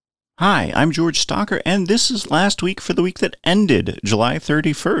Hi, I'm George Stalker, and this is Last Week for the week that ended July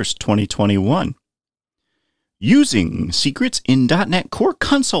 31st, 2021. Using secrets in .NET Core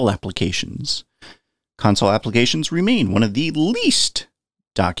console applications. Console applications remain one of the least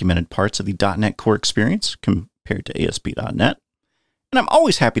documented parts of the .NET Core experience compared to ASP.NET, and I'm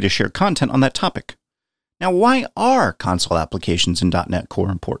always happy to share content on that topic. Now, why are console applications in .NET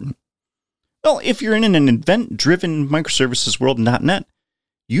Core important? Well, if you're in an event-driven microservices world in .NET,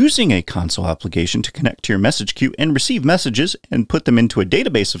 using a console application to connect to your message queue and receive messages and put them into a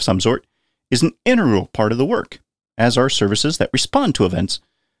database of some sort is an integral part of the work, as are services that respond to events,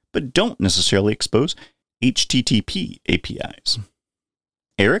 but don't necessarily expose HTTP APIs.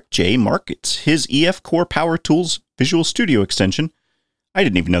 Eric J. markets his EF Core Power Tools Visual Studio extension. I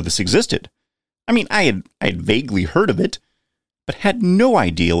didn't even know this existed. I had vaguely heard of it, but had no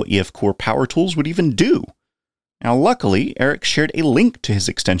idea what EF Core Power Tools would even do. Now, luckily, Eric shared a link to his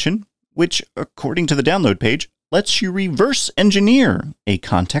extension, which, according to the download page, lets you reverse engineer a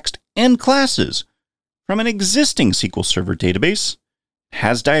context and classes from an existing SQL Server database,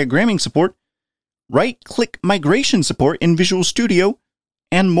 has diagramming support, right-click migration support in Visual Studio,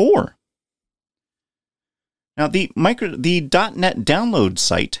 and more. Now, the .NET download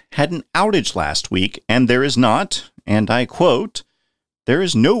site had an outage last week, and there is not, and I quote, "there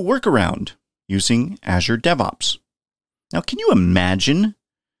is no workaround using Azure DevOps." Now, can you imagine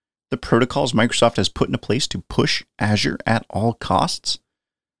the protocols Microsoft has put into place to push Azure at all costs?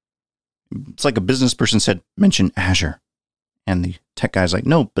 It's like a business person said, mention Azure. And the tech guy's like,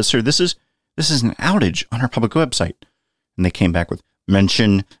 no, but sir, this is an outage on our public website. And they came back with,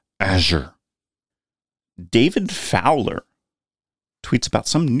 mention Azure. David Fowler tweets about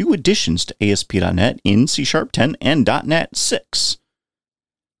some new additions to ASP.NET in C#10 and .NET 6.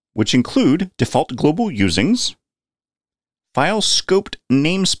 Which include default global usings, file scoped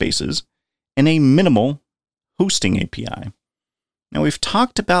namespaces, and a minimal hosting API. Now, we've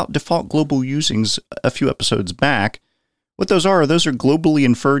talked about default global usings a few episodes back. What those are globally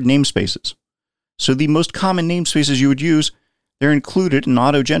inferred namespaces. So the most common namespaces you would use, they're included and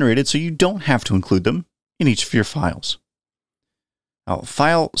auto-generated, so you don't have to include them in each of your files. Now,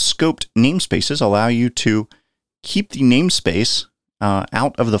 file scoped namespaces allow you to keep the namespace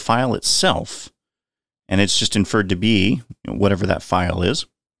out of the file itself, and it's just inferred to be whatever that file is.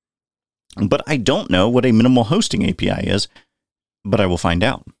 But I don't know what a minimal hosting API is, but I will find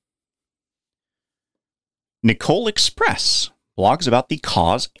out. Nicole Express blogs about the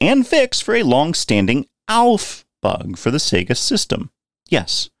cause and fix for a long-standing ALF bug for the Sega system.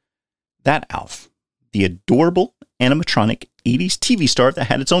 Yes, that ALF, the adorable animatronic 80s TV star that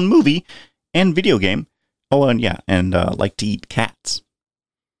had its own movie and video game. Oh, and yeah, and like to eat cats.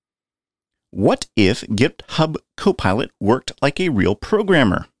 What if GitHub Copilot worked like a real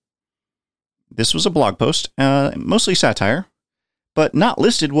programmer? This was a blog post, mostly satire, but not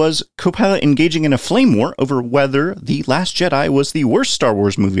listed was Copilot engaging in a flame war over whether The Last Jedi was the worst Star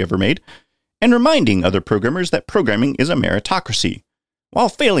Wars movie ever made, and reminding other programmers that programming is a meritocracy, while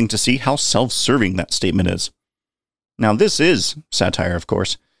failing to see how self-serving that statement is. Now, this is satire, of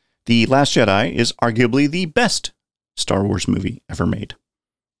course. The Last Jedi is arguably the best Star Wars movie ever made.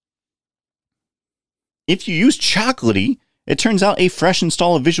 If you use Chocolatey, it turns out a fresh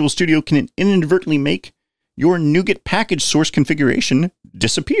install of Visual Studio can inadvertently make your NuGet package source configuration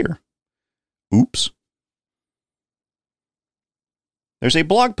disappear. Oops. There's a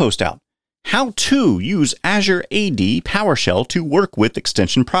blog post out. How to use Azure AD PowerShell to work with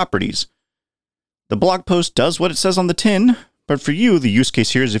extension properties. The blog post does what it says on the tin, but for you, the use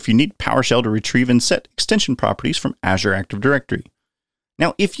case here is if you need PowerShell to retrieve and set extension properties from Azure Active Directory.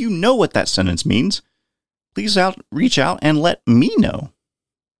 Now, if you know what that sentence means, please reach out and let me know.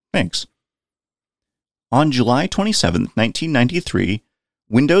 Thanks. On July 27, 1993,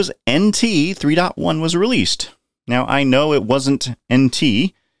 Windows NT 3.1 was released. Now, I know it wasn't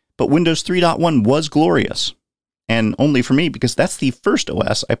NT, but Windows 3.1 was glorious. And only for me, because that's the first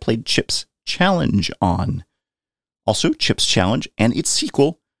OS I played Chips Challenge on. Also, Chips Challenge and its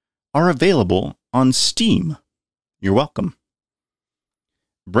sequel are available on Steam. You're welcome.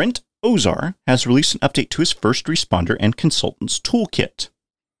 Brent Ozar has released an update to his First Responder and Consultants Toolkit.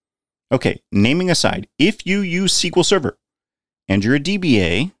 Okay, naming aside, if you use SQL Server and you're a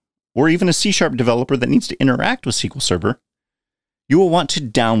DBA or even a C# developer that needs to interact with SQL Server, you will want to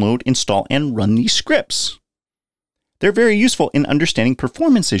download, install, and run these scripts. They're very useful in understanding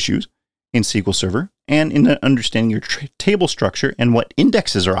performance issues in SQL Server and in understanding your table structure and what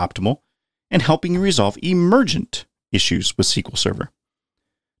indexes are optimal and helping you resolve emergent issues with SQL Server.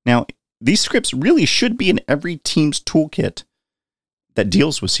 Now, these scripts really should be in every team's toolkit. that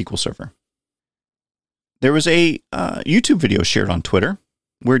deals with SQL Server. There was a YouTube video shared on Twitter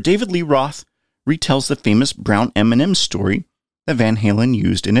where David Lee Roth retells the famous brown M&M story that Van Halen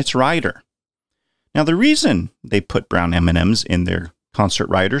used in its rider. Now, the reason they put brown M&Ms in their concert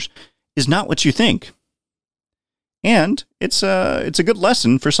riders is not what you think. And it's a good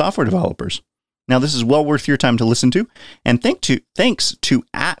lesson for software developers. Now, this is well worth your time to listen to. And thanks to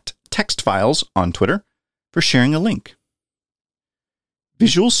 @TextFiles on Twitter for sharing a link.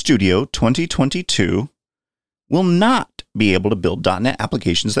 Visual Studio 2022 will not be able to build .NET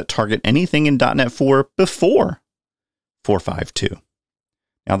applications that target anything in .NET 4 before 4.5.2.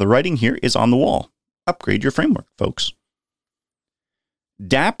 Now, the writing here is on the wall. Upgrade your framework, folks.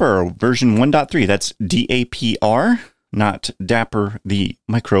 Dapper version 1.3, that's DAPR, not Dapper the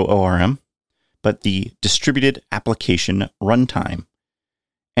micro ORM, but the Distributed Application Runtime.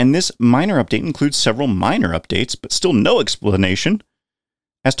 And this minor update includes several minor updates, but still no explanation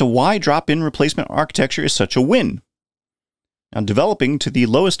as to why drop-in replacement architecture is such a win. Now, developing to the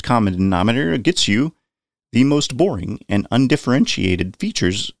lowest common denominator gets you the most boring and undifferentiated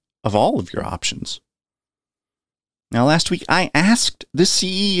features of all of your options. Now, last week, I asked the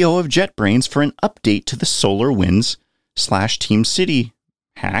CEO of JetBrains for an update to the SolarWinds /TeamCity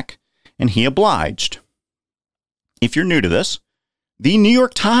hack, and he obliged. If you're new to this, the New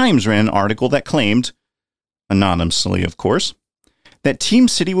York Times ran an article that claimed, anonymously of course, that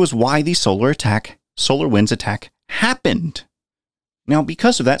TeamCity was why the SolarWinds attack happened. Now,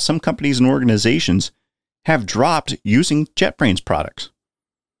 because of that, some companies and organizations have dropped using JetBrains products.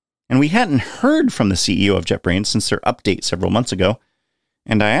 And we hadn't heard from the CEO of JetBrains since their update several months ago,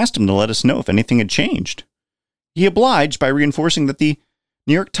 and I asked him to let us know if anything had changed. He obliged by reinforcing that the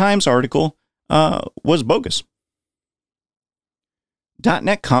New York Times article was bogus.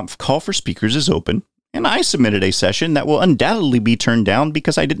 .NET Conf call for speakers is open, and I submitted a session that will undoubtedly be turned down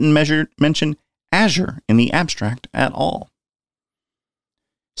because I didn't mention Azure in the abstract at all.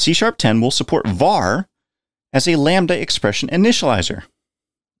 C# 10 will support var as a Lambda expression initializer.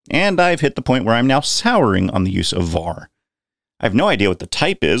 And I've hit the point where I'm now souring on the use of var. I have no idea what the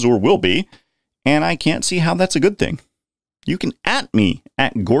type is or will be, and I can't see how that's a good thing. You can @me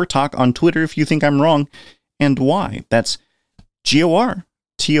 @Gortok on Twitter if you think I'm wrong, and why. That's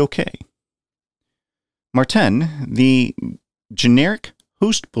GORTOK. Martin, the generic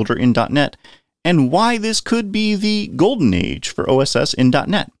host builder in .NET, and why this could be the golden age for OSS in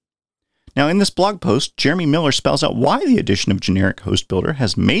 .NET. Now, in this blog post, Jeremy Miller spells out why the addition of generic host builder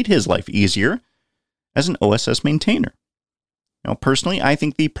has made his life easier as an OSS maintainer. Now, personally, I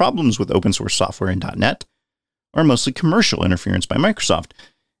think the problems with open source software in .NET are mostly commercial interference by Microsoft,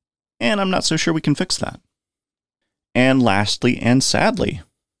 and I'm not so sure we can fix that. And lastly, and sadly,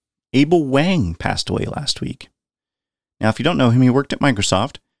 Abel Wang passed away last week. Now, if you don't know him, he worked at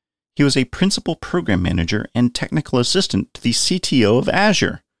Microsoft. He was a principal program manager and technical assistant to the CTO of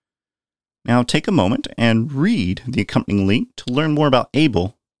Azure. Now, take a moment and read the accompanying link to learn more about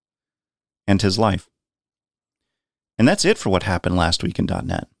Abel and his life. And that's it for what happened last week in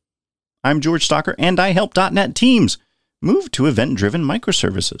 .NET. I'm George Stalker, and I help .NET teams move to event-driven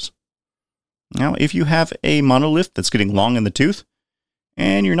microservices. Now, if you have a monolith that's getting long in the tooth,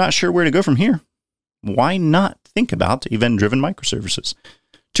 and you're not sure where to go from here, why not think about event-driven microservices?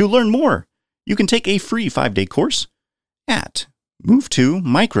 To learn more, you can take a free 5-day course at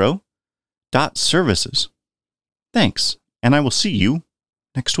move2micro.services. Thanks, and I will see you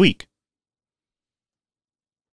next week.